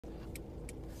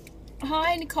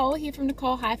Hi, Nicole here from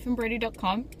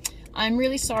Nicole-Brodie.com. I'm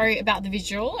really sorry about the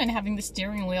visual and having the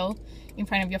steering wheel in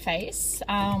front of your face.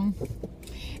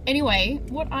 Anyway,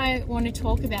 what I want to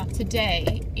talk about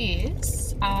today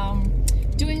is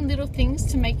doing little things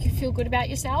to make you feel good about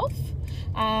yourself.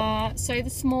 So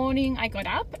this morning I got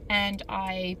up and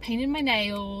I painted my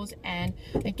nails and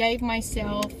I gave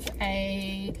myself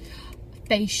a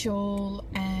facial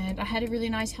and I had a really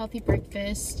nice healthy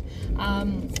breakfast.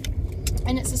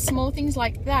 And it's the small things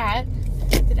like that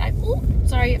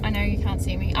sorry, I know you can't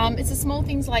see me. It's the small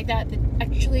things like that that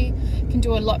actually can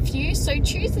do a lot for you. So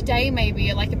choose a day,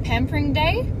 maybe like a pampering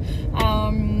day.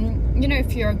 You know,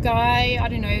 if you're a guy, I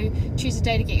don't know, choose a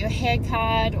day to get your hair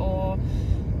cut, or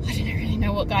I don't really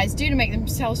know what guys do to make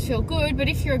themselves feel good. But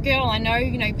if you're a girl, I know,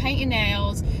 you know, paint your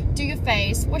nails, do your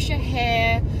face, wash your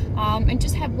hair, and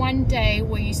just have one day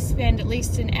where you spend at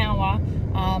least an hour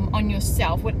on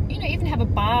yourself. You know, even have a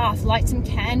bath, light some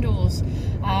candles.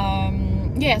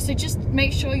 Yeah, so just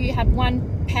make sure you have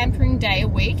one pampering day a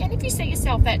week, and if you set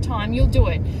yourself that time, you'll do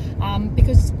it,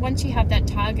 because once you have that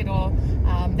target or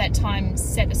that time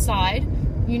set aside,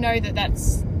 you know that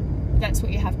that's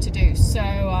what you have to do. So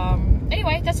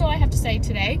anyway, that's all I have to say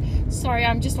today. Sorry,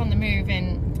 I'm just on the move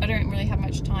and I don't really have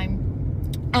much time.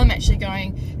 I'm actually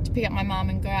going to pick up my mum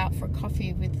and go out for a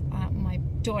coffee with my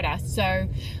daughter. So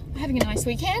I'm having a nice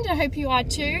weekend. I hope you are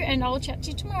too, and I'll chat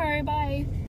to you tomorrow. Bye.